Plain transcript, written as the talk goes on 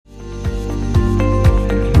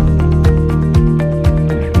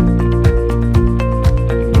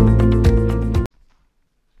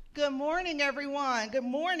morning, everyone. Good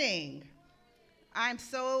morning. I'm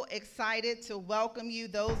so excited to welcome you,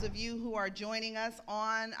 those of you who are joining us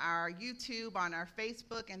on our YouTube, on our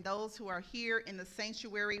Facebook, and those who are here in the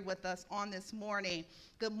sanctuary with us on this morning.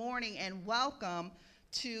 Good morning and welcome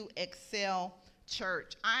to Excel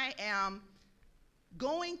Church. I am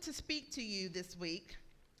going to speak to you this week.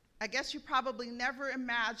 I guess you probably never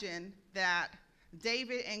imagined that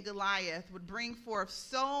David and Goliath would bring forth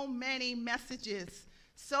so many messages,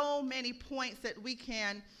 so many points that we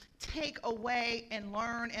can take away and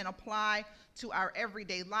learn and apply to our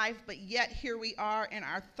everyday life. But yet here we are in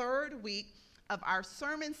our third week of our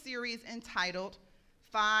sermon series entitled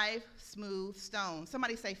 5 Smooth Stones.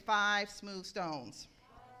 Somebody say 5 Smooth Stones.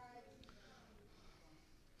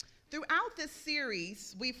 Throughout this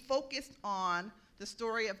series, we focused on the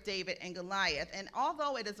story of David and Goliath. And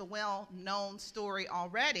although it is a well-known story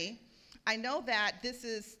already, I know that this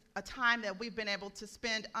is a time that we've been able to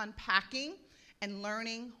spend unpacking and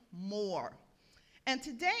learning more. And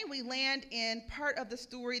today we land in part of the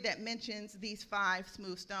story that mentions these 5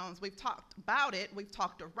 smooth stones. We've talked about it, we've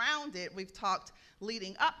talked around it, we've talked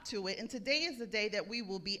leading up to it, and today is the day that we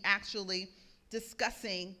will be actually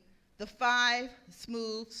discussing the 5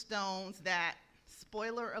 smooth stones that,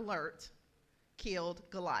 spoiler alert, killed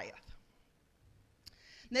Goliath.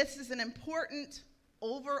 This is an important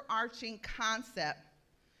overarching concept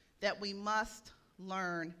that we must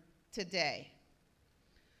learn today.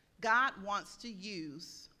 God wants to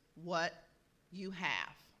use what you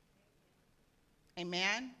have.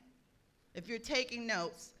 Amen? If you're taking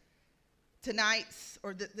notes, tonight's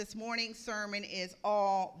or this morning's sermon is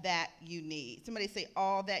all that you need. Somebody say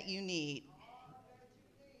all that you need.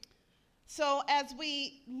 So as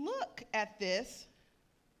we look at this,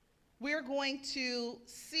 we're going to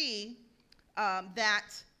see that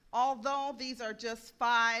although these are just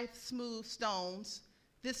 5 smooth stones,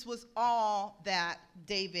 this was all that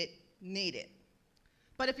David needed.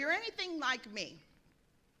 But if you're anything like me,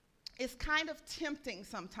 it's kind of tempting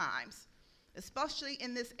sometimes, especially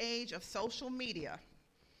in this age of social media,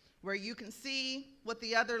 where you can see what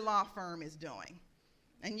the other law firm is doing,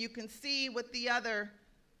 and you can see what the other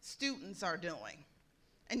students are doing,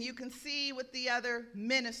 and you can see what the other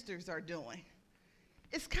ministers are doing.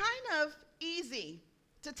 It's kind of easy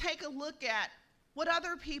to take a look at what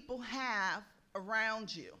other people have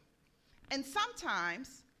around you. And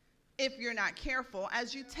sometimes, if you're not careful,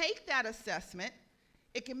 as you take that assessment,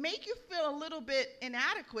 it can make you feel a little bit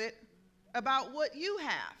inadequate about what you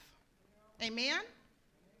have. Amen?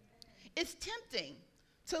 It's tempting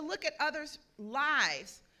to look at others'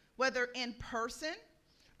 lives, whether in person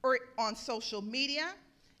or on social media,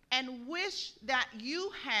 and wish that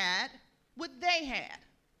you had what they had.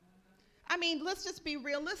 I mean, let's just be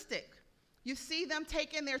realistic. You see them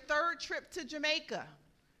taking their 3rd trip to Jamaica,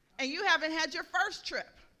 and you haven't had your 1st trip.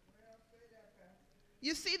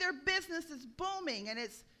 You see their business is booming, and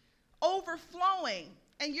it's overflowing,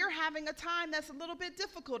 and you're having a time that's a little bit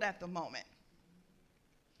difficult at the moment.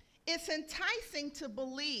 It's enticing to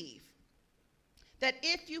believe that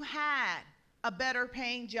if you had a better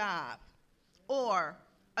paying job, or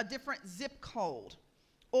a different zip code,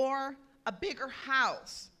 or a bigger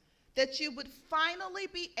house, that you would finally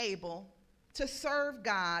be able to serve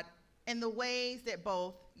God in the ways that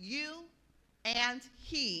both you and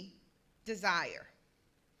He desire.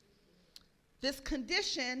 This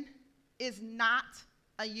condition is not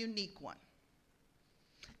a unique one,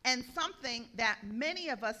 and something that many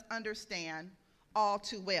of us understand all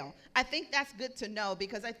too well. I think that's good to know,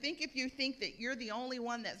 because I think if you think that you're the only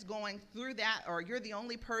one that's going through that, or you're the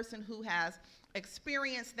only person who has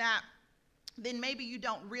experienced that, then maybe you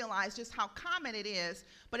don't realize just how common it is.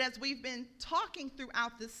 But as we've been talking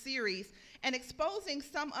throughout this series and exposing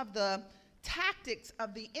some of the tactics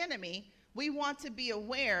of the enemy, we want to be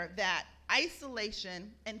aware that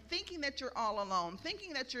isolation and thinking that you're all alone,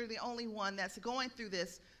 thinking that you're the only one that's going through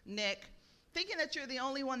this, Nick, thinking that you're the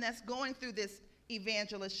only one that's going through this,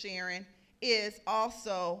 Evangelist Sharon, is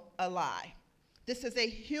also a lie. This is a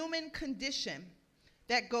human condition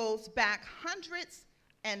that goes back hundreds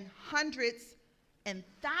and hundreds and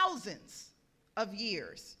thousands of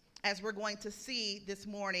years, as we're going to see this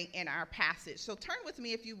morning in our passage. So turn with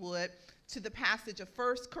me, if you would, to the passage of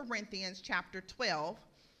 1 Corinthians chapter 12.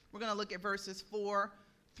 We're going to look at verses 4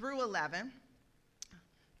 through 11.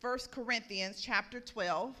 1 Corinthians chapter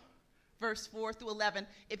 12. Verse 4 through 11.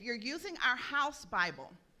 If you're using our house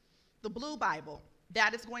Bible, the blue Bible,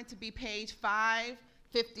 that is going to be page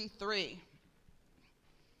 553.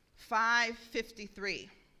 553.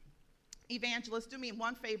 Evangelist, do me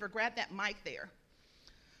one favor, grab that mic there.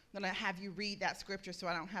 I'm going to have you read that scripture so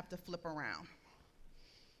I don't have to flip around.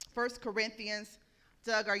 1 Corinthians.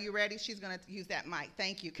 Doug, are you ready? She's going to use that mic.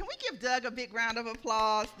 Thank you. Can we give Doug a big round of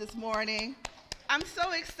applause this morning? I'm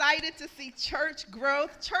so excited to see church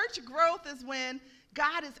growth. Church growth is when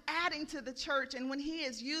God is adding to the church and when he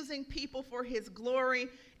is using people for his glory.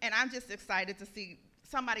 And I'm just excited to see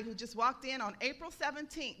somebody who just walked in on April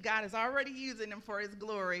 17th. God is already using them for his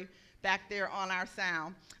glory back there on our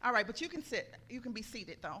sound. All right, but you can sit. You can be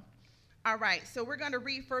seated, though. All right, so we're going to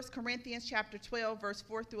read 1 Corinthians chapter 12, verse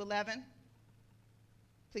 4 through 11.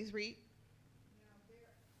 Please read.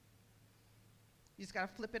 You just got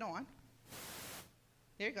to flip it on.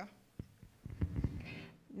 There you go.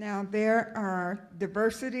 Now there are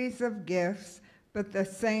diversities of gifts, but the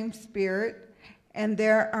same Spirit, and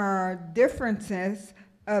there are differences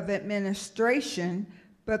of administration,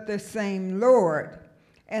 but the same Lord.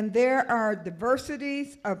 And there are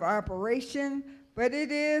diversities of operation, but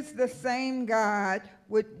it is the same God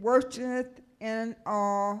which worketh in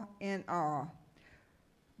all in all.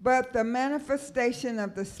 But the manifestation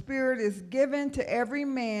of the Spirit is given to every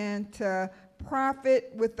man to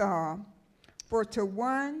profit withal. For to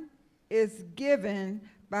one is given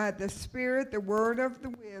by the Spirit the word of the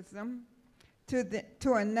wisdom,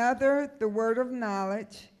 to another the word of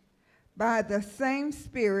knowledge, by the same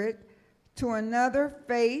Spirit, to another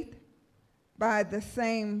faith, by the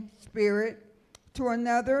same Spirit, to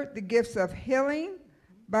another the gifts of healing,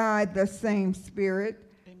 by the same Spirit,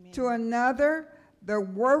 Amen. To another the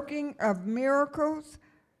working of miracles,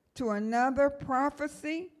 to another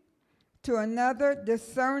prophecy, to another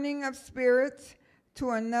discerning of spirits,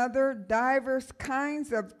 to another divers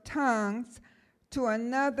kinds of tongues, to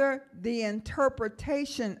another the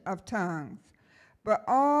interpretation of tongues. But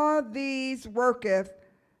all these worketh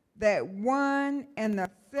that one and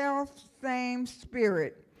the self-same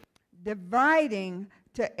Spirit, dividing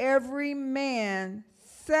to every man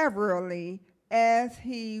severally as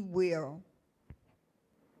he will.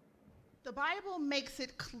 The Bible makes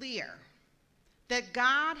it clear that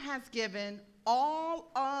God has given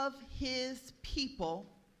all of his people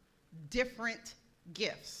different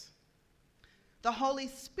gifts. The Holy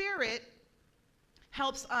Spirit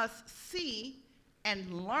helps us see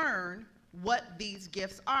and learn what these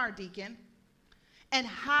gifts are, Deacon, and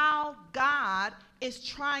how God is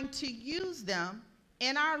trying to use them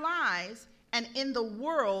in our lives and in the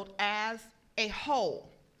world as a whole.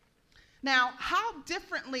 Now, how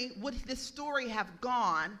differently would this story have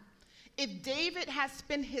gone if David had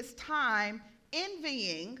spent his time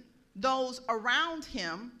envying those around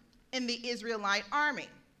him in the Israelite army,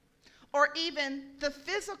 or even the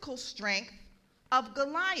physical strength of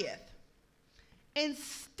Goliath?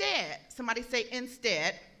 Instead, somebody say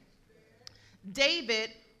instead,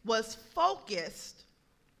 David was focused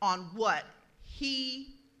on what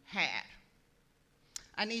he had.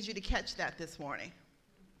 I need you to catch that this morning.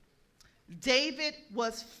 David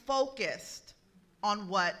was focused on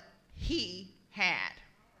what he had.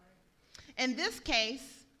 In this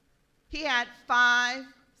case, he had 5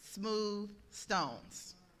 smooth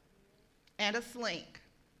stones and a sling.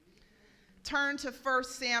 Turn to 1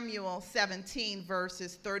 Samuel 17,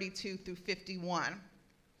 verses 32 through 51.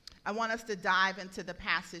 I want us to dive into the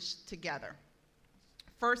passage together.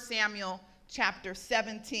 1 Samuel chapter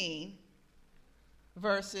 17,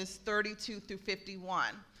 verses 32 through 51.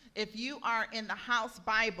 If you are in the house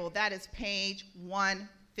Bible, that is page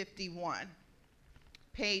 151.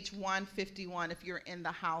 Page 151 if you're in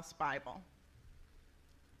the house Bible.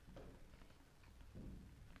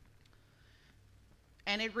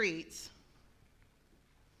 And it reads,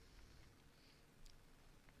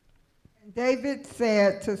 And David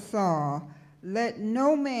said to Saul, Let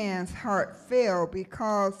no man's heart fail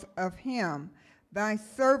because of him. Thy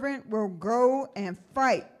servant will go and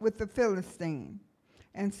fight with the Philistine.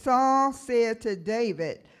 And Saul said to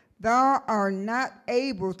David, Thou art not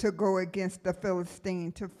able to go against the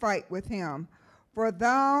Philistine to fight with him, for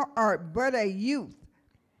thou art but a youth,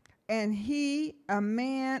 and he a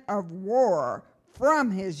man of war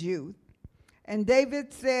from his youth. And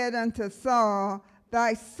David said unto Saul,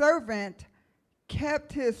 Thy servant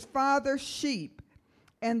kept his father's sheep,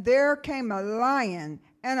 and there came a lion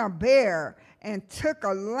and a bear, and took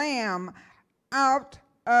a lamb out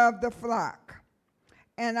of the flock.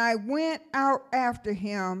 And I went out after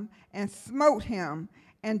him, and smote him,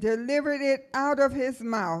 and delivered it out of his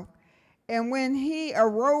mouth. And when he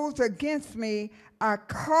arose against me, I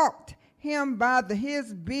caught him by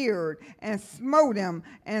his beard, and smote him,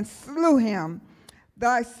 and slew him.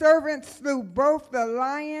 Thy servant slew both the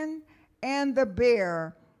lion and the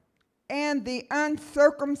bear, and the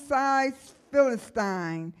uncircumcised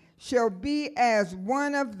Philistine shall be as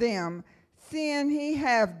one of them, seeing he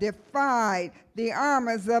have defied the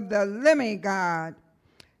armies of the living God.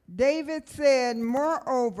 David said,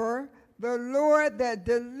 moreover, the Lord that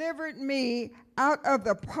delivered me out of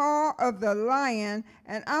the paw of the lion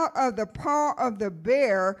and out of the paw of the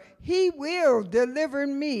bear, he will deliver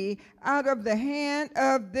me out of the hand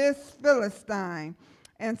of this Philistine.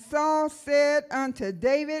 And Saul said unto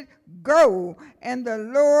David, go, and the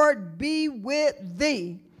Lord be with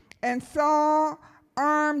thee. And Saul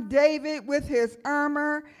armed David with his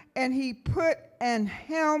armor, and he put an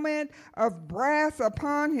helmet of brass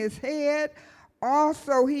upon his head.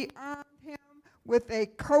 Also he armed him with a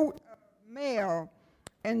coat of mail.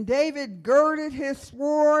 And David girded his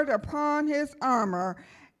sword upon his armor,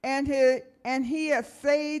 and he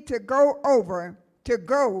essayed to go,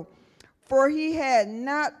 for he had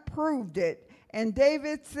not proved it. And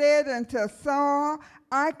David said unto Saul,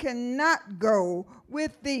 I cannot go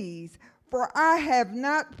with these, for I have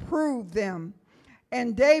not proved them.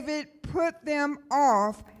 And David put them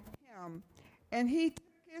off him, and he took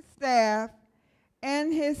his staff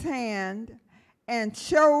in his hand, and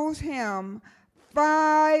chose him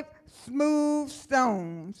 5 smooth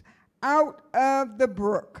stones out of the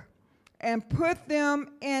brook, and put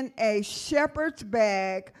them in a shepherd's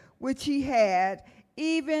bag which he had,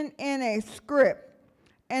 even in a scrip,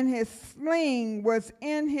 and his sling was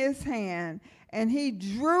in his hand, and he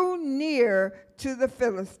drew near to the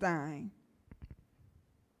Philistine.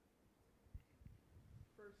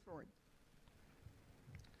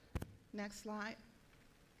 Next slide.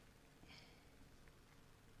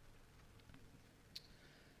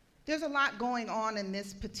 There's a lot going on in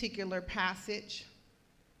this particular passage,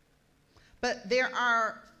 but there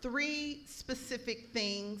are 3 specific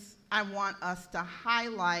things I want us to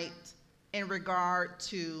highlight in regard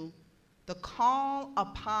to the call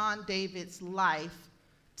upon David's life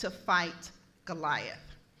to fight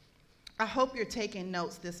Goliath. I hope you're taking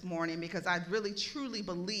notes this morning, because I really truly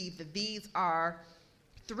believe that these are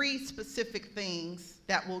 3 specific things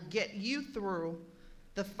that will get you through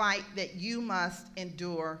the fight that you must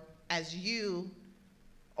endure as you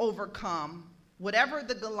overcome whatever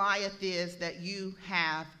the Goliath is that you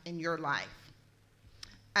have in your life.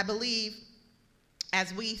 I believe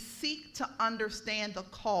as we seek to understand the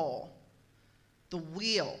call, the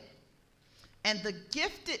will, and the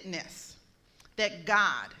giftedness that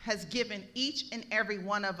God has given each and every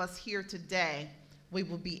one of us here today, we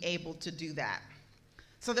will be able to do that.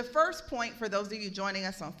 So the first point, for those of you joining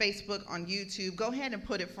us on Facebook, on YouTube, go ahead and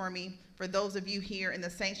put it for me. For those of you here in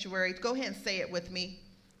the sanctuary, go ahead and say it with me.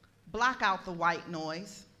 Block out the white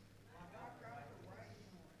noise.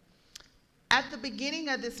 At the beginning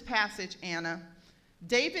of this passage, Anna,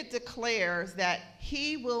 David declares that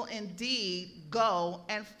he will indeed go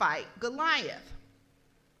and fight Goliath.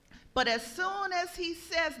 But as soon as he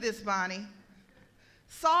says this, Bonnie,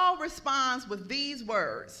 Saul responds with these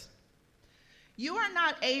words: you are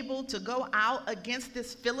not able to go out against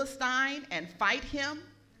this Philistine and fight him.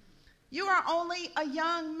 You are only a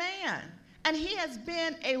young man, and he has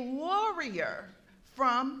been a warrior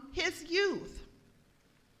from his youth.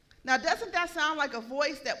 Now, doesn't that sound like a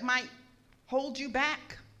voice that might hold you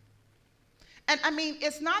back? And I mean,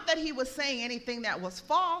 it's not that he was saying anything that was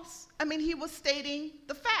false. I mean, he was stating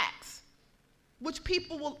the facts, which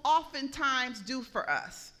people will oftentimes do for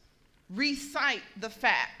us. Recite the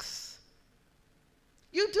facts.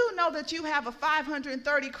 You do know that you have a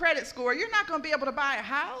 530 credit score. You're not going to be able to buy a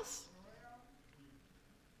house.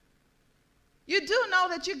 You do know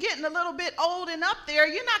that you're getting a little bit old and up there.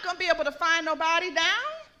 You're not going to be able to find nobody down.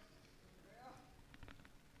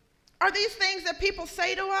 Are these things that people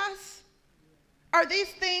say to us? Are these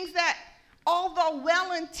things that, although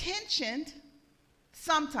well-intentioned,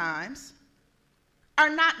 sometimes are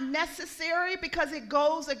not necessary because it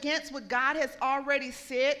goes against what God has already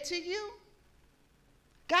said to you?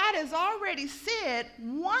 God has already said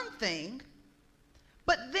one thing,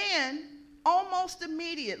 but then almost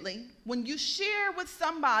immediately, when you share with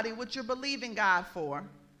somebody what you're believing God for,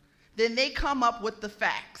 then they come up with the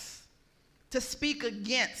facts to speak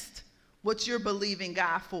against what you're believing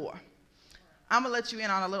God for. I'm going to let you in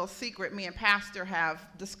on a little secret me and Pastor have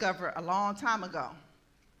discovered a long time ago.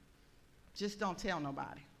 Just don't tell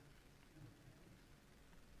nobody.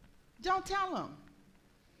 Don't tell them.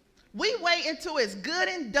 We wait until it's good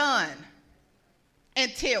and done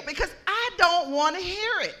and tell, because I don't want to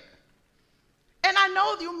hear it. And I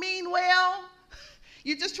know you mean well.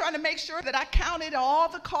 You're just trying to make sure that I counted all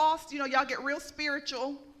the costs. You know, y'all get real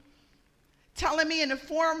spiritual, telling me and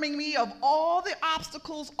informing me of all the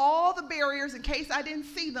obstacles, all the barriers in case I didn't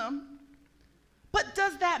see them. But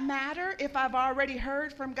does that matter if I've already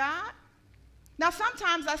heard from God? Now,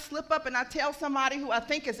 sometimes I slip up and I tell somebody who I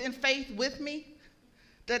think is in faith with me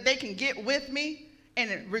that they can get with me and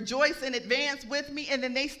rejoice in advance with me, and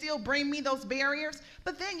then they still bring me those barriers.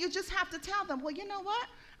 But then you just have to tell them, well, you know what?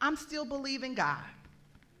 I'm still believing God.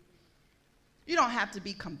 You don't have to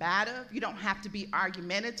be combative. You don't have to be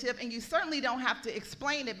argumentative. And you certainly don't have to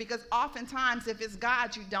explain it, because oftentimes if it's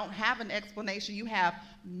God, you don't have an explanation. You have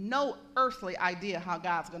no earthly idea how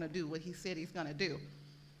God's going to do what he said he's going to do.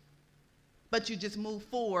 But you just move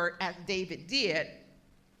forward as David did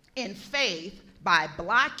in faith by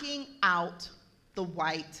blocking out the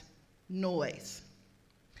white noise.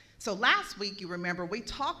 So last week, you remember, we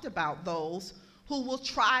talked about those who will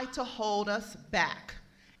try to hold us back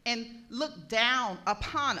and look down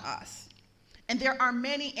upon us. And there are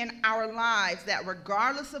many in our lives that,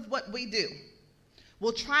 regardless of what we do,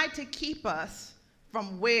 will try to keep us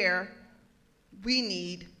from where we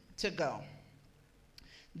need to go.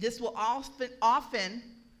 This will often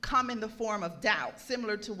come in the form of doubt,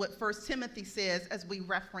 similar to what 1 Timothy says, as we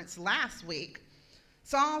referenced last week.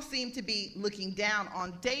 Saul seemed to be looking down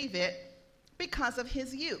on David because of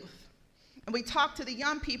his youth. And we talked to the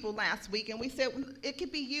young people last week, and we said it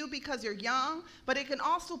could be you because you're young, but it can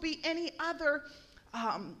also be any other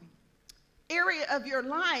area of your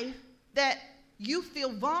life that you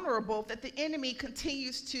feel vulnerable, that the enemy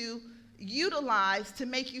continues to utilize to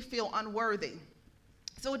make you feel unworthy.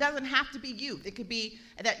 So it doesn't have to be youth. It could be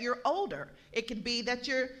that you're older. It could be that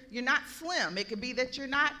you're not slim. It could be that you're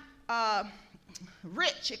not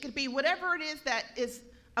rich. It could be whatever it is that is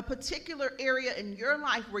a particular area in your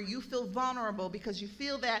life where you feel vulnerable because you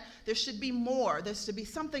feel that there should be more. There should be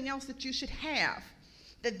something else that you should have.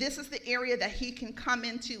 That this is the area that he can come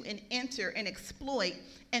into and enter and exploit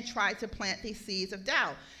and try to plant these seeds of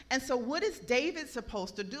doubt. And so what is David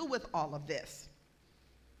supposed to do with all of this?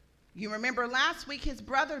 You remember last week his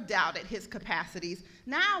brother doubted his capacities.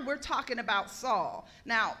 Now we're talking about Saul.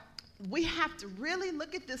 Now, we have to really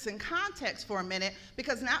look at this in context for a minute,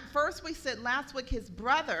 because first we said last week his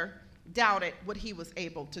brother doubted what he was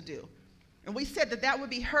able to do. And we said that would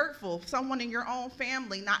be hurtful, someone in your own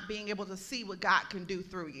family not being able to see what God can do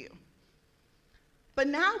through you. But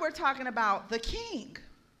now we're talking about the king.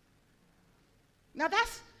 Now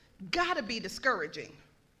that's got to be discouraging.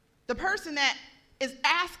 The person that is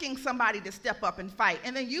asking somebody to step up and fight,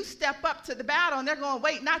 and then you step up to the battle and they're going,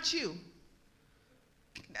 wait, not you.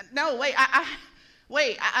 No, wait,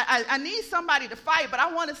 I need somebody to fight, but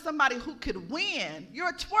I wanted somebody who could win. You're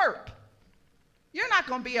a twerp. You're not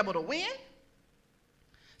going to be able to win.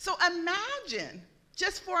 So imagine,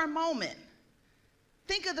 just for a moment,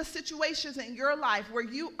 think of the situations in your life where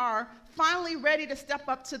you are finally ready to step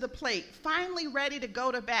up to the plate, finally ready to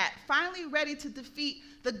go to bat, finally ready to defeat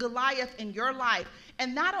the Goliath in your life.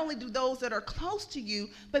 And not only do those that are close to you,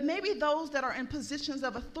 but maybe those that are in positions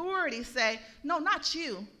of authority say, no, not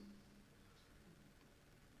you.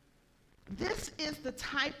 This is the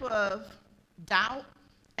type of doubt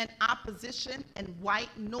and opposition and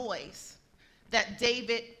white noise that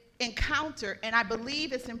David encountered. And I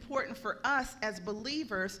believe it's important for us as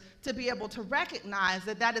believers to be able to recognize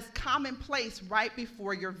that is commonplace right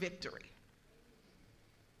before your victory.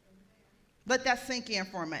 Let that sink in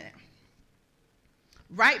for a minute.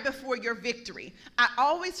 Right before your victory. I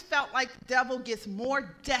always felt like the devil gets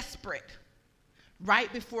more desperate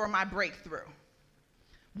right before my breakthrough,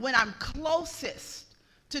 when I'm closest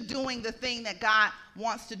to doing the thing that God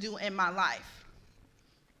wants to do in my life.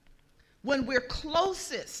 When we're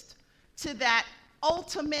closest to that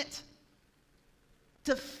ultimate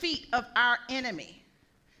defeat of our enemy,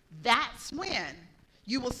 that's when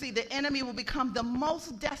you will see the enemy will become the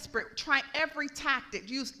most desperate, try every tactic,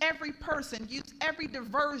 use every person, use every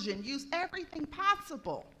diversion, use everything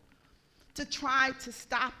possible to try to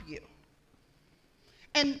stop you.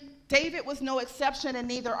 And David was no exception, and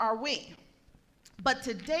neither are we. But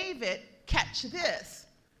to David, catch this,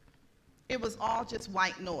 it was all just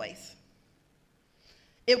white noise.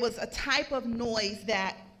 It was a type of noise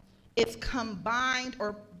that it's combined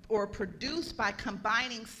or produced by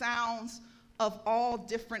combining sounds of all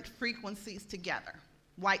different frequencies together,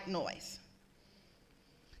 white noise.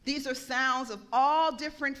 These are sounds of all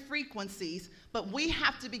different frequencies, but we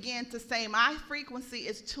have to begin to say, my frequency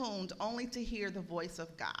is tuned only to hear the voice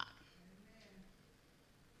of God.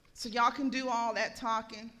 So y'all can do all that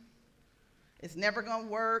talking. It's never going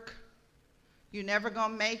to work. You're never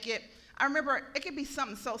going to make it. I remember it could be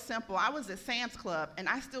something so simple. I was at Sam's Club, and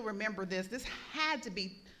I still remember this. This had to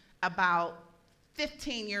be about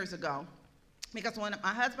 15 years ago. Because when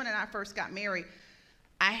my husband and I first got married,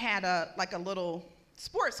 I had a little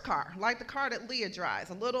sports car, like the car that Leah drives,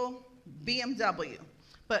 a little BMW.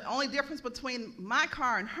 But only difference between my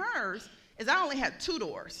car and hers is I only had 2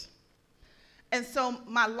 doors. And so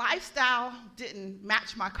my lifestyle didn't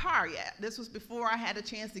match my car yet. This was before I had a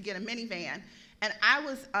chance to get a minivan. And I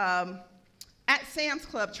was at Sam's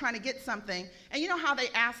Club trying to get something. And you know how they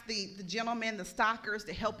ask the gentlemen, the stockers,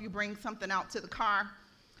 to help you bring something out to the car?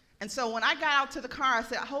 And so when I got out to the car, I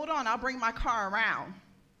said, hold on, I'll bring my car around.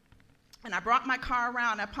 And I brought my car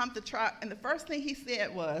around, I pumped the truck, and the first thing he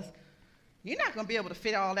said was, you're not going to be able to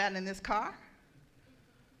fit all that in this car.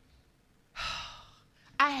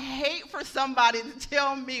 I hate for somebody to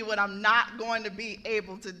tell me what I'm not going to be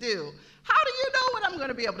able to do. How do you know what I'm going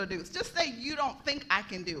to be able to do? Just say you don't think I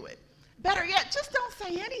can do it. Better yet, just don't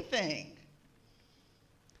say anything.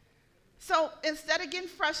 So instead of getting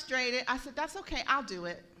frustrated, I said, that's okay, I'll do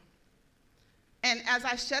it. And as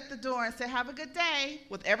I shut the door and said, have a good day,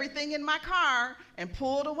 with everything in my car, and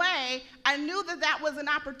pulled away, I knew that that was an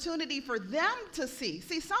opportunity for them to see.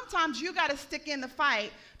 See, sometimes you got to stick in the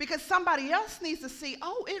fight because somebody else needs to see,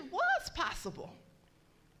 oh, it was possible.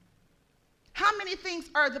 How many things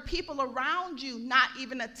are the people around you not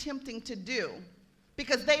even attempting to do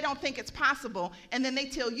because they don't think it's possible, and then they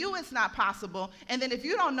tell you it's not possible, and then if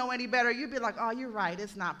you don't know any better, you'd be like, oh, you're right,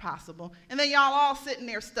 it's not possible. And then y'all all sitting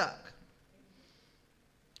there stuck.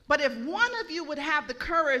 But if one of you would have the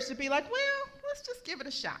courage to be like, well, let's just give it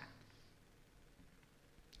a shot,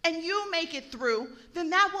 and you make it through, then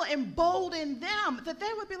that will embolden them, that they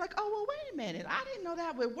would be like, oh, well, wait a minute, I didn't know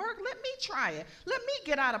that would work. Let me try it. Let me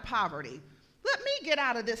get out of poverty. Let me get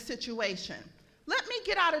out of this situation. Let me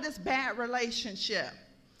get out of this bad relationship.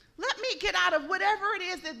 Let me get out of whatever it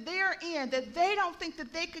is that they're in, that they don't think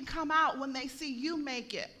that they can come out when they see you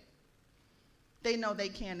make it. They know they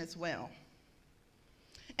can as well.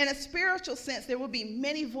 In a spiritual sense, there will be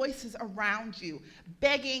many voices around you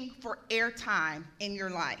begging for airtime in your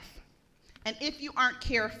life. And if you aren't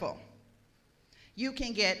careful, you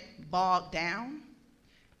can get bogged down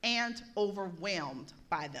and overwhelmed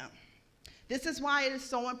by them. This is why it is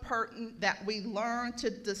so important that we learn to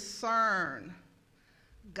discern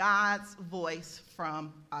God's voice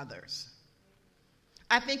from others.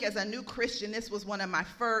 I think as a new Christian, this was one of my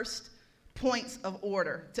first points of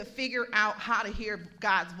order, to figure out how to hear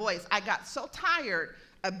God's voice. I got so tired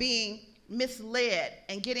of being misled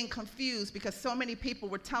and getting confused because so many people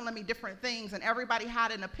were telling me different things and everybody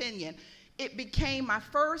had an opinion. It became my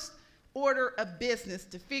first order of business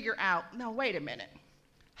to figure out, no, wait a minute.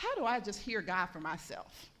 How do I just hear God for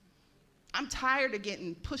myself? I'm tired of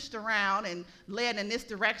getting pushed around and led in this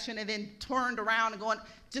direction and then turned around and going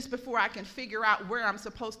just before I can figure out where I'm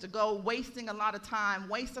supposed to go, wasting a lot of time,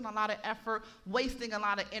 wasting a lot of effort, wasting a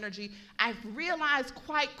lot of energy. I've realized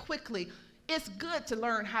quite quickly it's good to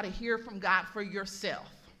learn how to hear from God for yourself.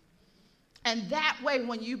 And that way,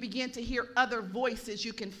 when you begin to hear other voices,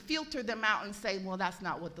 you can filter them out and say, well, that's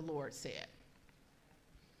not what the Lord said.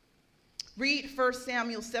 Read 1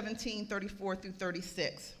 Samuel 17, 34 through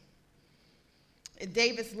 36. In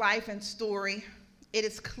David's life and story, it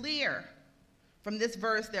is clear from this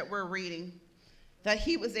verse that we're reading that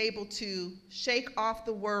he was able to shake off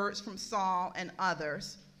the words from Saul and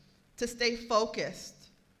others to stay focused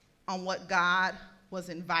on what God was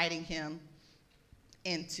inviting him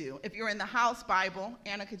into. If you're in the house Bible,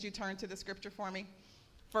 Anna, could you turn to the scripture for me?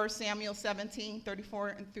 1 Samuel 17,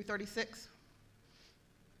 34 through 36.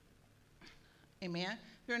 Amen.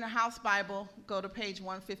 If you're in the house Bible, go to page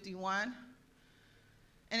 151.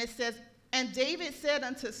 And it says, and David said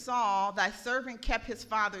unto Saul, thy servant kept his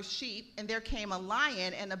father's sheep, and there came a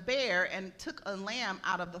lion and a bear, and took a lamb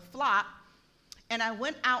out of the flock. And I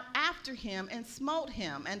went out after him, and smote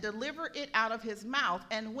him, and delivered it out of his mouth.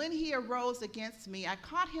 And when he arose against me, I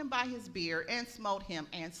caught him by his beard, and smote him,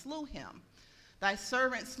 and slew him. Thy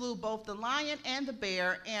servant slew both the lion and the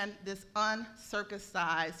bear, and this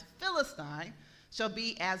uncircumcised Philistine shall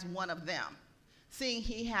be as one of them, seeing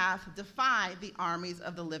he hath defied the armies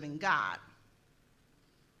of the living God.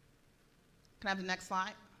 Can I have the next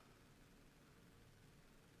slide?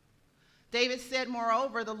 David said,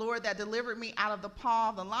 moreover, the Lord that delivered me out of the paw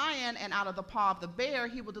of the lion and out of the paw of the bear,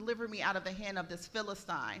 he will deliver me out of the hand of this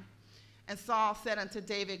Philistine. And Saul said unto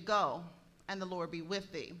David, go, and the Lord be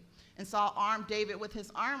with thee. And Saul armed David with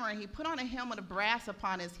his armor, and he put on a helmet of brass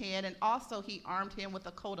upon his head, and also he armed him with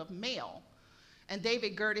a coat of mail. And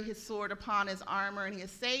David girded his sword upon his armor, and he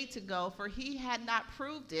essayed to go, for he had not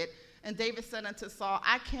proved it. And David said unto Saul,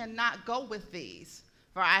 I cannot go with these,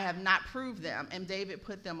 for I have not proved them. And David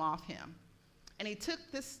put them off him. And he took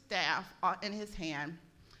this staff in his hand,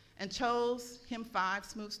 and chose him 5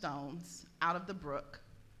 smooth stones out of the brook,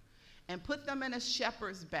 and put them in a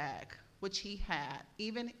shepherd's bag, which he had,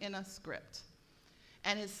 even in a script.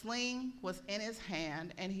 and his sling was in his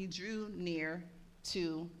hand, and he drew near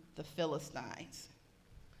to the Philistines.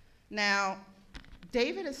 Now,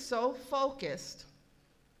 David is so focused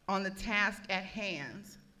on the task at hand.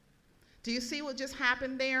 Do you see what just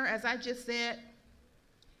happened there? As I just said,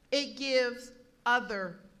 it gives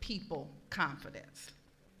other people confidence.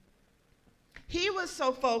 He was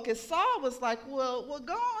so focused, Saul was like, well,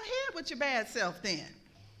 go ahead with your bad self then.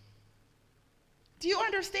 Do you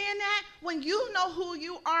understand that? When you know who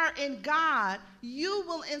you are in God, you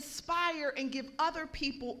will inspire and give other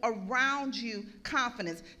people around you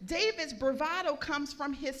confidence. David's bravado comes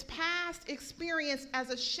from his past experience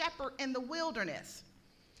as a shepherd in the wilderness.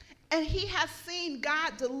 And he has seen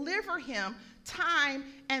God deliver him time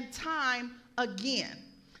and time again.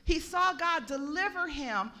 He saw God deliver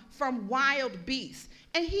him from wild beasts.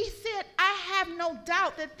 And he said, I have no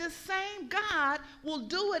doubt that this same God will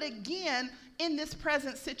do it again in this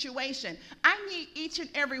present situation. I need each and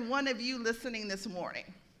every one of you listening this morning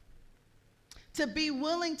to be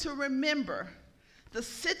willing to remember the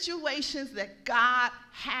situations that God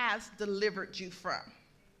has delivered you from.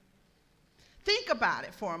 Think about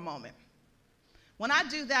it for a moment. When I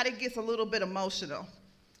do that, it gets a little bit emotional.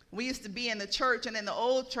 We used to be in the church, and in the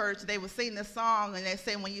old church, they would sing this song, and they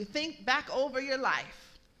say, when you think back over your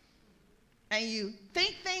life, and you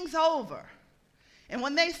think things over, and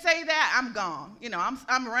when they say that, I'm gone. You know,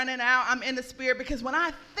 I'm running out, I'm in the spirit, because when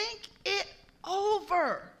I think it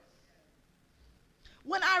over,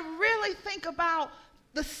 when I really think about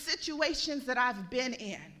the situations that I've been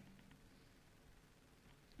in,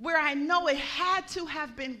 where I know it had to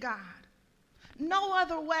have been God, no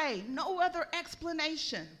other way, no other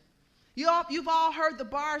explanation. You've all heard the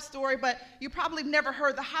bar story, but you probably never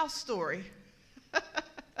heard the house story.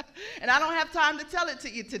 And I don't have time to tell it to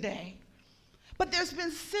you today. But there's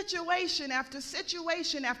been situation after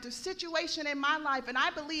situation after situation in my life, and I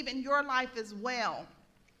believe in your life as well,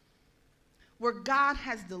 where God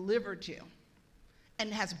has delivered you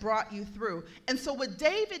and has brought you through. And so what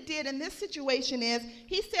David did in this situation is,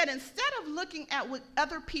 he said, instead of looking at what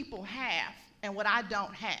other people have and what I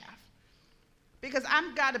don't have, because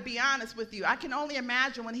I've got to be honest with you, I can only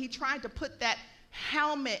imagine when he tried to put that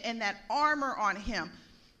helmet and that armor on him.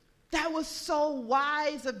 That was so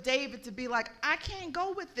wise of David to be like, I can't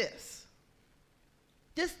go with this.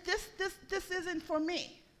 This isn't for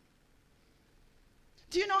me.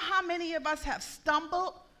 Do you know how many of us have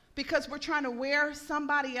stumbled because we're trying to wear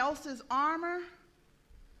somebody else's armor?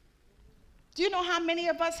 Do you know how many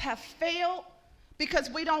of us have failed because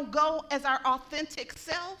we don't go as our authentic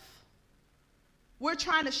self? We're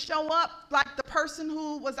trying to show up like the person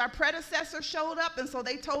who was our predecessor showed up, and so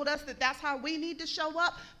they told us that that's how we need to show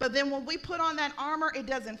up. But then when we put on that armor, it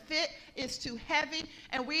doesn't fit, it's too heavy,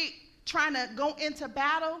 and we trying to go into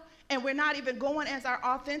battle, and we're not even going as our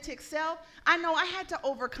authentic self. I know I had to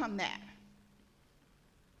overcome that.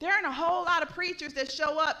 There aren't a whole lot of preachers that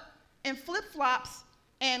show up in flip-flops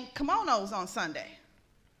and kimonos on Sunday.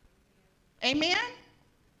 Amen?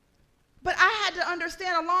 But I had to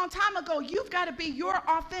understand a long time ago, you've got to be your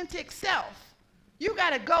authentic self. You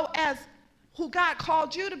got to go as who God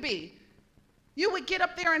called you to be. You would get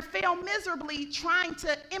up there and fail miserably trying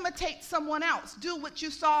to imitate someone else, do what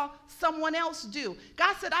you saw someone else do.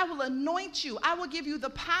 God said, I will anoint you. I will give you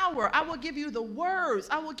the power. I will give you the words.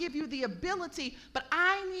 I will give you the ability. But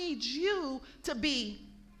I need you to be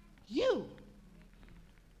you.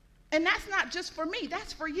 And that's not just for me.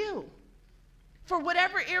 That's for you. For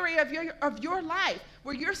whatever area of your life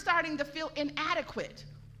where you're starting to feel inadequate.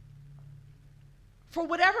 For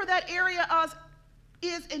whatever that area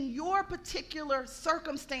is in your particular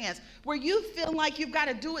circumstance where you feel like you've got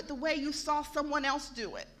to do it the way you saw someone else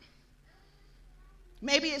do it.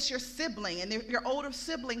 Maybe it's your sibling, and your older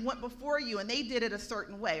sibling went before you and they did it a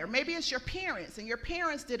certain way. Or maybe it's your parents and your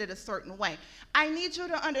parents did it a certain way. I need you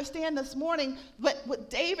to understand this morning, but what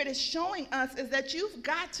David is showing us is that you've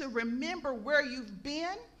got to remember where you've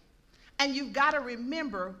been, and you've got to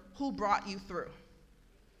remember who brought you through.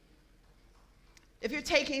 If you're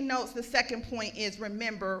taking notes, the second point is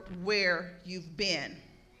remember where you've been.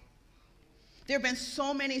 There have been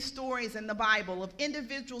so many stories in the Bible of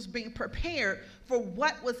individuals being prepared for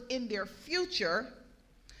what was in their future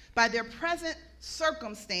by their present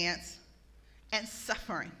circumstance and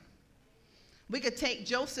suffering. We could take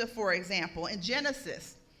Joseph, for example. In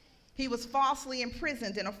Genesis, he was falsely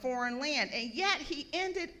imprisoned in a foreign land, and yet he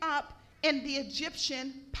ended up in the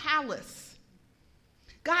Egyptian palace.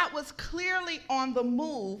 God was clearly on the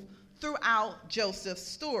move throughout Joseph's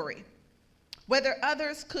story. Whether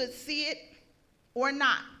others could see it or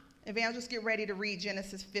not. Evangelists, get ready to read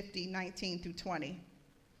Genesis 50, 19 through 20.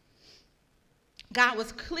 God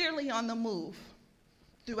was clearly on the move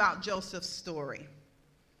throughout Joseph's story.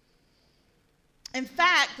 In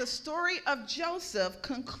fact, the story of Joseph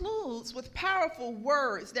concludes with powerful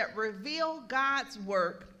words that reveal God's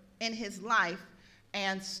work in his life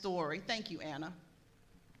and story. Thank you, Anna.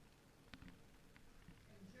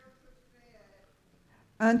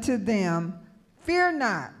 Unto them, fear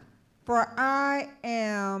not, for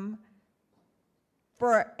am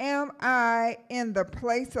I in the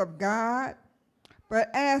place of God? But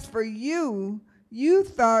as for you, you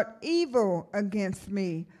thought evil against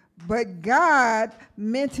me, but God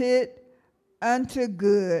meant it unto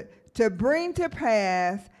good, to bring to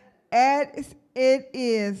pass as it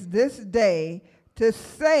is this day, to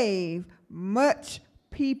save much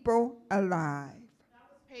people alive.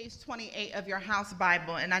 Page 28 of your house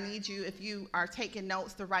Bible, and I need you, if you are taking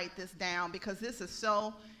notes, to write this down, because this is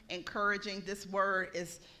so encouraging. This word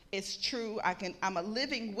is true. I'm a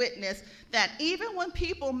living witness that even when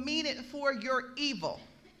people mean it for your evil,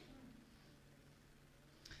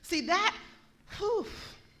 see that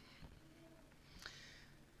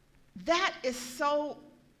is so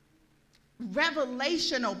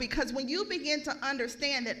revelational, because when you begin to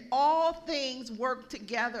understand that all things work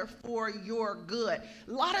together for your good.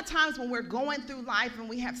 A lot of times when we're going through life and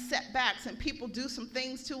we have setbacks and people do some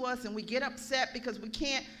things to us and we get upset because we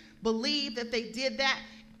can't believe that they did that,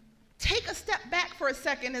 take a step back for a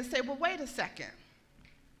second and say, well, wait a second.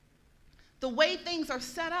 The way things are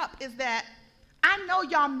set up is that I know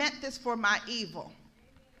y'all meant this for my evil.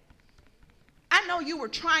 I know you were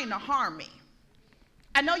trying to harm me.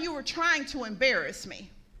 I know you were trying to embarrass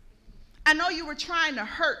me. I know you were trying to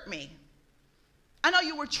hurt me. I know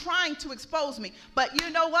you were trying to expose me. But you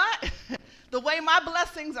know what? The way my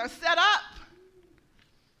blessings are set up,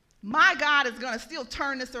 my God is going to still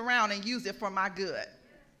turn this around and use it for my good.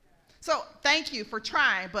 So thank you for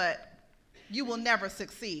trying, but you will never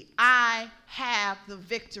succeed. I have the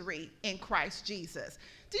victory in Christ Jesus.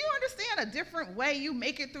 Do you understand a different way you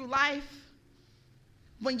make it through life?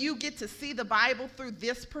 When you get to see the Bible through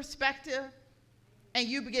this perspective and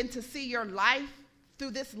you begin to see your life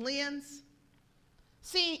through this lens.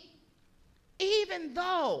 See, even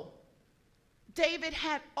though David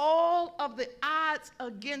had all of the odds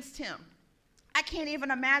against him, I can't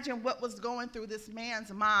even imagine what was going through this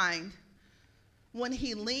man's mind when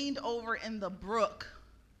he leaned over in the brook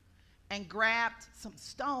and grabbed some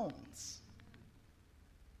stones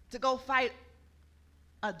to go fight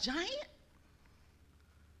a giant.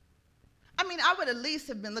 I mean, I would at least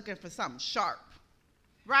have been looking for something sharp,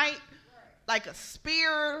 right? Like a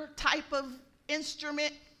spear type of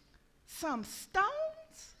instrument. Some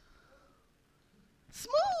stones?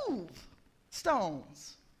 Smooth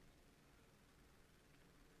stones.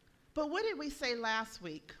 But what did we say last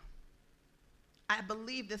week? I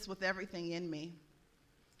believe this with everything in me.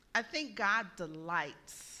 I think God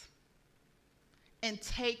delights in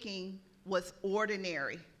taking what's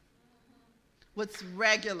ordinary, what's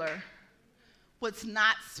regular, what's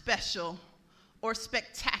not special or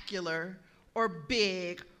spectacular or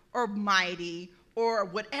big or mighty or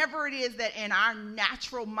whatever it is that in our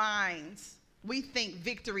natural minds we think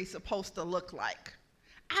victory is supposed to look like.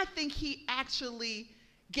 I think he actually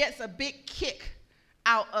gets a big kick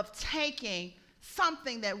out of taking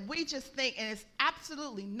something that we just think, and it's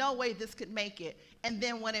absolutely no way this could make it, and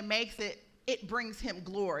then when it makes it, it brings him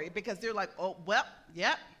glory, because they're like, oh, well,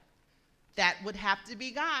 yep, that would have to be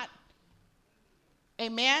God.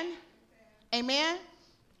 Amen? Amen?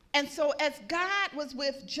 And so as God was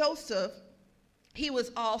with Joseph, he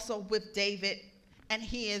was also with David, and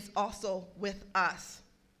he is also with us.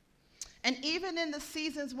 And even in the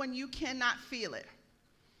seasons when you cannot feel it,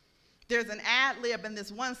 there's an ad-lib in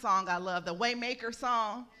this one song I love, the Waymaker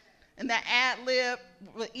song. And that ad-lib,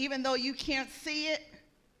 even though you can't see it,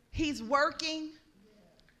 he's working.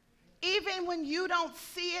 Even when you don't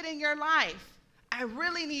see it in your life, I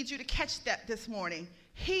really need you to catch that this morning.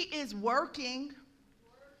 He is working.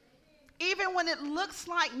 Even when it looks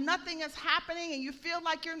like nothing is happening and you feel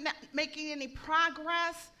like you're not making any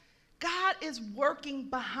progress, God is working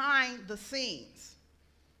behind the scenes.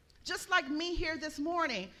 Just like me here this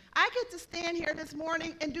morning. I get to stand here this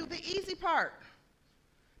morning and do the easy part.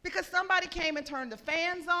 Because somebody came and turned the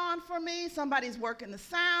fans on for me. Somebody's working the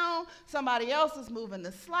sound. Somebody else is moving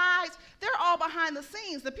the slides. They're all behind the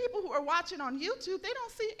scenes. The people who are watching on YouTube, they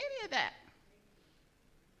don't see any of that.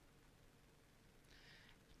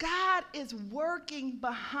 God is working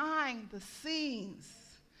behind the scenes.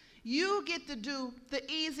 You get to do the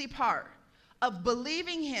easy part of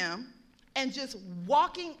believing him and just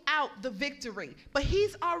walking out the victory. But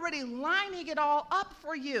he's already lining it all up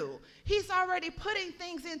for you. He's already putting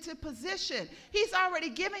things into position. He's already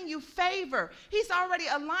giving you favor. He's already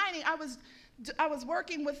aligning. I was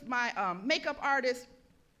working with my makeup artist,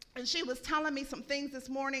 and she was telling me some things this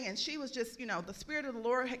morning, and she was just, the Spirit of the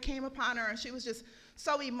Lord had came upon her, and she was just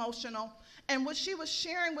so emotional. And what she was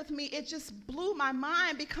sharing with me, it just blew my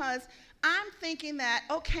mind, because I'm thinking that,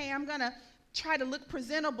 okay, I'm going to try to look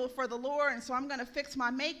presentable for the Lord, and so I'm going to fix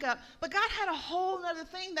my makeup. But God had a whole other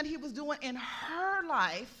thing that he was doing in her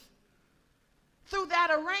life through that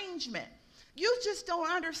arrangement. You just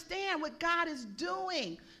don't understand what God is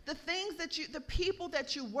doing. The things that the people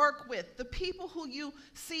that you work with, the people who you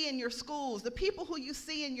see in your schools, the people who you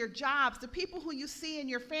see in your jobs, the people who you see in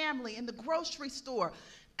your family, in the grocery store.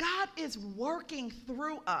 God is working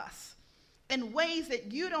through us in ways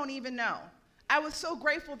that you don't even know. I was so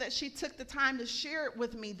grateful that she took the time to share it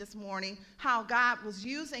with me this morning, how God was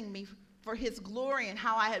using me for his glory and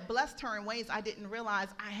how I had blessed her in ways I didn't realize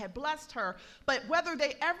I had blessed her. But whether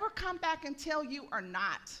they ever come back and tell you or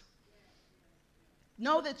not,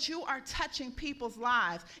 know that you are touching people's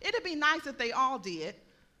lives. It'd be nice if they all did,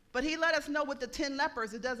 but he let us know with the 10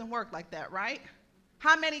 lepers, it doesn't work like that, right?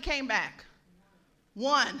 How many came back?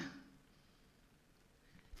 One.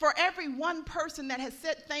 For every one person that has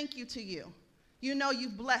said thank you to you, you know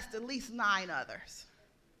you've blessed at least 9 others.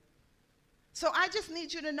 So I just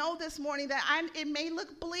need you to know this morning that it may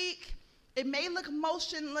look bleak, it may look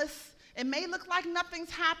motionless, it may look like nothing's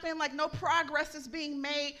happened, like no progress is being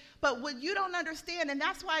made, but what you don't understand, and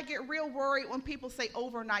that's why I get real worried when people say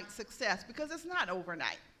overnight success, because it's not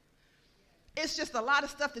overnight. It's just a lot of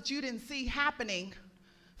stuff that you didn't see happening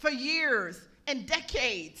for years and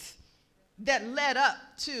decades that led up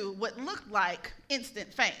to what looked like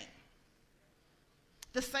instant fame.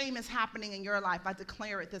 The same is happening in your life. I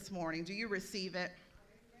declare it this morning. Do you receive it?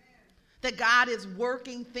 Amen. That God is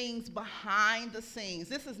working things behind the scenes.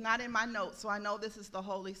 This is not in my notes, so I know this is the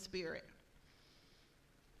Holy Spirit.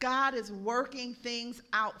 God is working things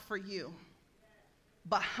out for you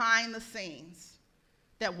behind the scenes.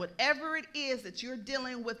 That whatever it is that you're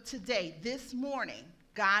dealing with today, this morning,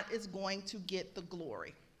 God is going to get the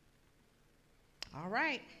glory. All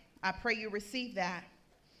right. I pray you receive that.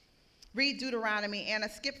 Read Deuteronomy. Anna,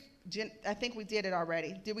 skip, I think we did it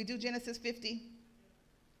already. Did we do Genesis 50?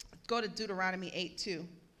 Go to Deuteronomy 8:2.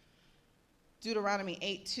 Deuteronomy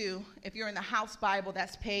 8:2. If you're in the House Bible,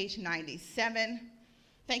 that's page 97.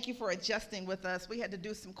 Thank you for adjusting with us. We had to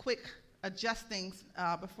do some quick adjustings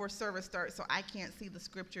before service starts, so I can't see the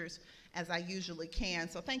scriptures as I usually can.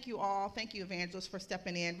 So thank you all. Thank you, Evangelist, for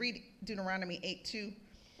stepping in. Read Deuteronomy 8:2.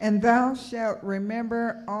 And thou shalt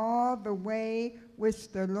remember all the way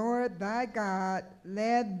which the Lord thy God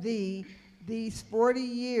led thee these 40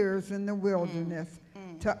 years in the wilderness,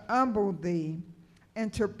 to humble thee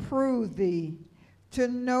and to prove thee, to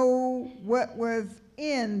know what was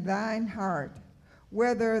in thine heart,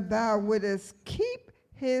 whether thou wouldest keep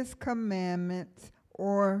his commandments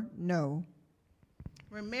or no.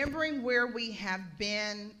 Remembering where we have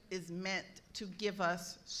been is meant to give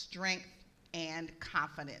us strength and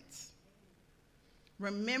confidence.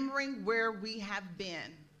 Remembering where we have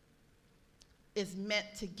been is meant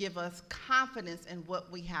to give us confidence in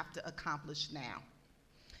what we have to accomplish now.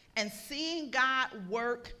 And seeing God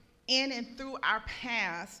work in and through our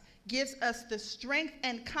past gives us the strength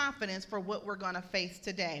and confidence for what we're going to face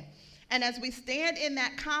today. And as we stand in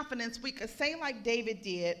that confidence, we could say like David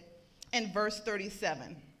did in verse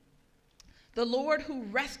 37. The Lord who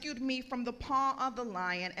rescued me from the paw of the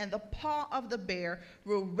lion and the paw of the bear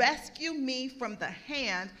will rescue me from the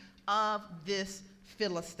hand of this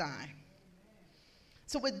Philistine.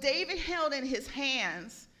 So what David held in his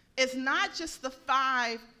hands is not just the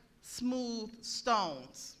 5 smooth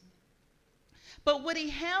stones, but what he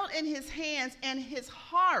held in his hands and his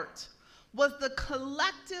heart was the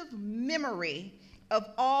collective memory of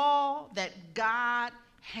all that God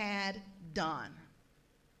had done.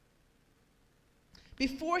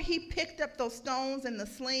 Before he picked up those stones and the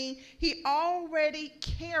sling, he already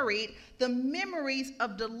carried the memories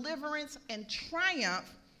of deliverance and triumph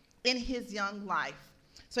in his young life.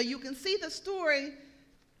 So you can see the story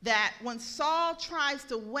that when Saul tries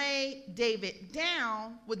to weigh David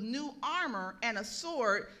down with new armor and a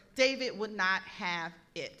sword, David would not have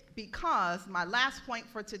it. Because my last point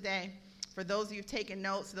for today, for those of you taking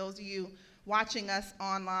notes, those of you watching us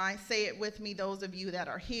online, say it with me, those of you that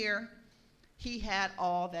are here, he had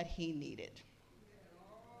all that he needed.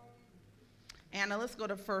 Anna, let's go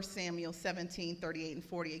to 1 Samuel 17, 38 and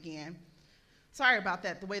 40 again. Sorry about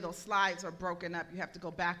that, the way those slides are broken up, you have to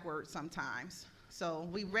go backwards sometimes. So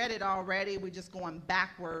we read it already. We're just going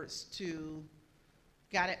backwards to,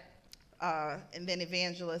 got it? And then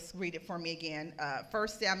Evangelist, read it for me again. 1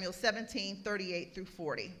 Samuel 17, 38 through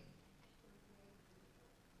 40.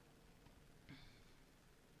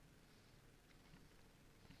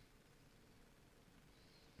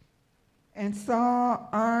 And Saul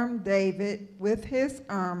armed David with his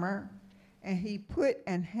armor, and he put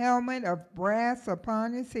an helmet of brass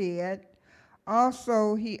upon his head.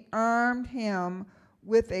 Also he armed him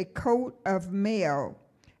with a coat of mail.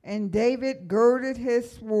 And David girded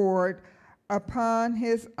his sword upon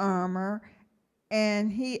his armor,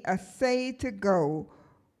 and he essayed to go,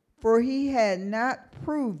 for he had not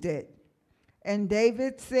proved it. And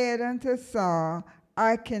David said unto Saul,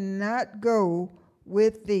 I cannot go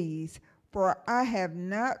with these, for I have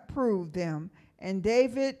not proved them. And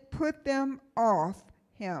David put them off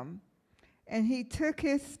him. And he took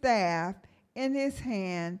his staff in his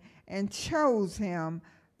hand and chose him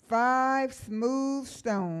 5 smooth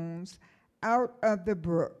stones out of the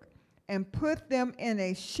brook, and put them in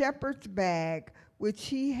a shepherd's bag which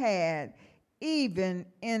he had, even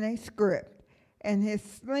in a scrip. And his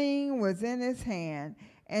sling was in his hand,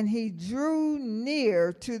 and he drew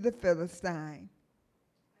near to the Philistine.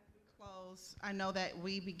 I know that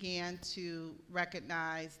we began to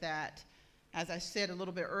recognize that, as I said a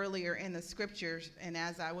little bit earlier in the scriptures, and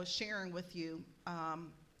as I was sharing with you,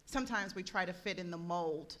 sometimes we try to fit in the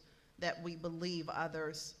mold that we believe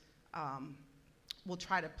others will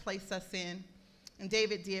try to place us in. And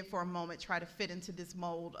David did, for a moment, try to fit into this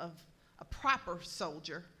mold of a proper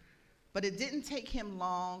soldier. But it didn't take him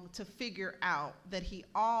long to figure out that he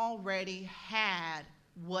already had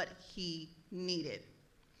what he needed.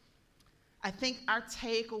 I think our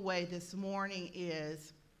takeaway this morning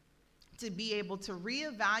is to be able to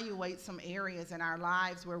reevaluate some areas in our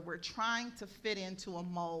lives where we're trying to fit into a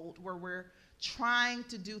mold, where we're trying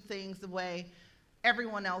to do things the way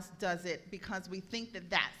everyone else does it because we think that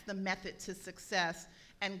that's the method to success.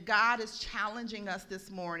 And God is challenging us this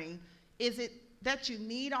morning. Is it that you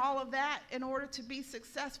need all of that in order to be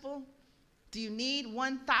successful? Do you need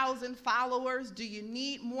 1,000 followers? Do you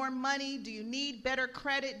need more money? Do you need better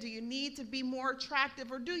credit? Do you need to be more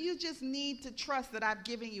attractive? Or do you just need to trust that I've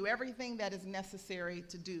given you everything that is necessary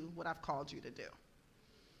to do what I've called you to do?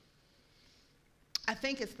 I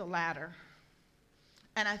think it's the latter.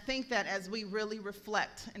 And I think that as we really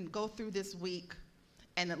reflect and go through this week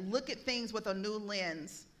and look at things with a new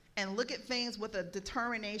lens, and look at things with a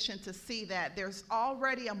determination to see that there's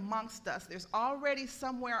already amongst us, there's already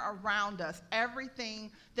somewhere around us,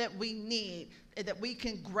 everything that we need, that we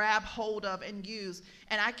can grab hold of and use.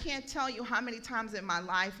 And I can't tell you how many times in my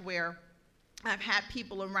life where I've had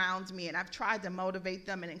people around me and I've tried to motivate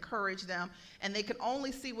them and encourage them, and they can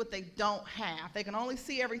only see what they don't have. They can only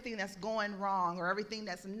see everything that's going wrong or everything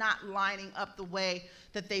that's not lining up the way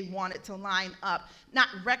that they want it to line up, not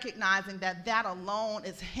recognizing that that alone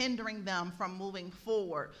is hindering them from moving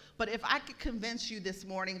forward. But if I could convince you this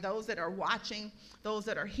morning, those that are watching, those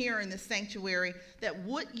that are here in this sanctuary, that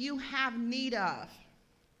what you have need of,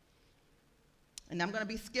 and I'm going to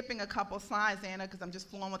be skipping a couple slides, Anna, because I'm just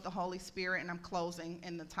flowing with the Holy Spirit, and I'm closing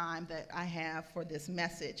in the time that I have for this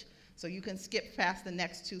message. So you can skip past the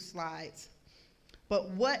next 2 slides. But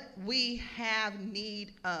what we have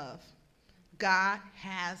need of, God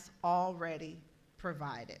has already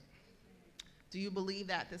provided. Do you believe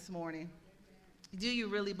that this morning? Do you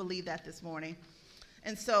really believe that this morning?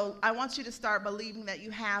 And so I want you to start believing that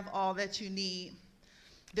you have all that you need.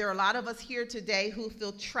 There are a lot of us here today who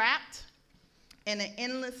feel trapped in an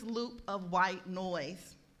endless loop of white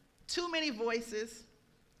noise. Too many voices,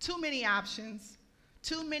 too many options,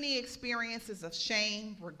 too many experiences of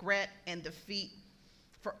shame, regret, and defeat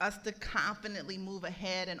for us to confidently move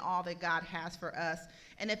ahead in all that God has for us.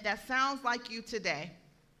 And if that sounds like you today,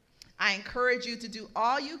 I encourage you to do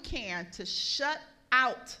all you can to shut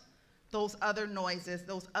out those other noises,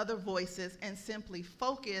 those other voices, and simply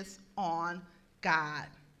focus on God.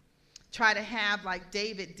 Try to have, like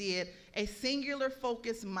David did, a singular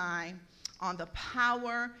focused mind on the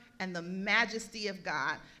power and the majesty of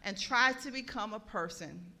God, and try to become a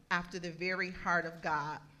person after the very heart of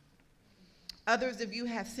God. Others of you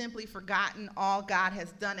have simply forgotten all God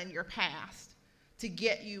has done in your past to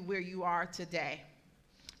get you where you are today.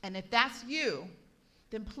 And if that's you,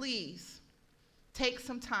 then please take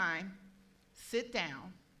some time, sit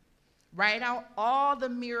down, write out all the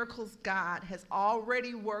miracles God has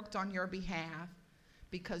already worked on your behalf,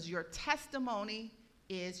 because your testimony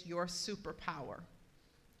is your superpower.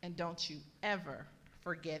 And don't you ever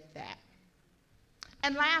forget that.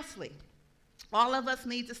 And lastly, all of us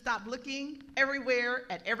need to stop looking everywhere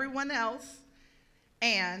at everyone else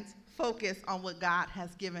and focus on what God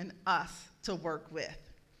has given us to work with.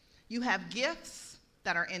 You have gifts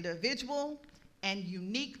that are individual and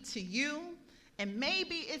unique to you, and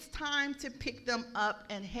maybe it's time to pick them up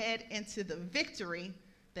and head into the victory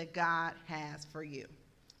that God has for you.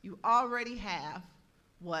 You already have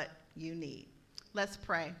what you need. Let's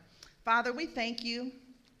pray. Father, we thank you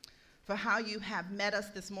for how you have met us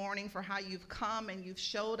this morning, for how you've come and you've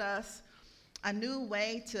showed us a new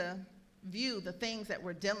way to view the things that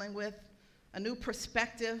we're dealing with, a new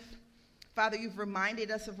perspective. Father, you've reminded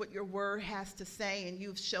us of what your word has to say, and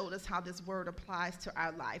you've showed us how this word applies to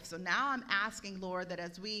our life. So now I'm asking, Lord, that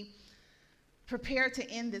as we prepare to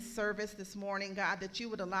end this service this morning, God, that you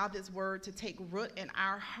would allow this word to take root in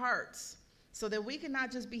our hearts so that we can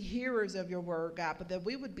not just be hearers of your word, God, but that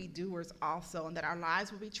we would be doers also, and that our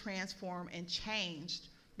lives would be transformed and changed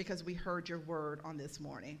because we heard your word on this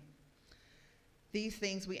morning. These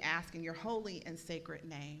things we ask in your holy and sacred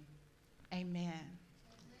name. Amen.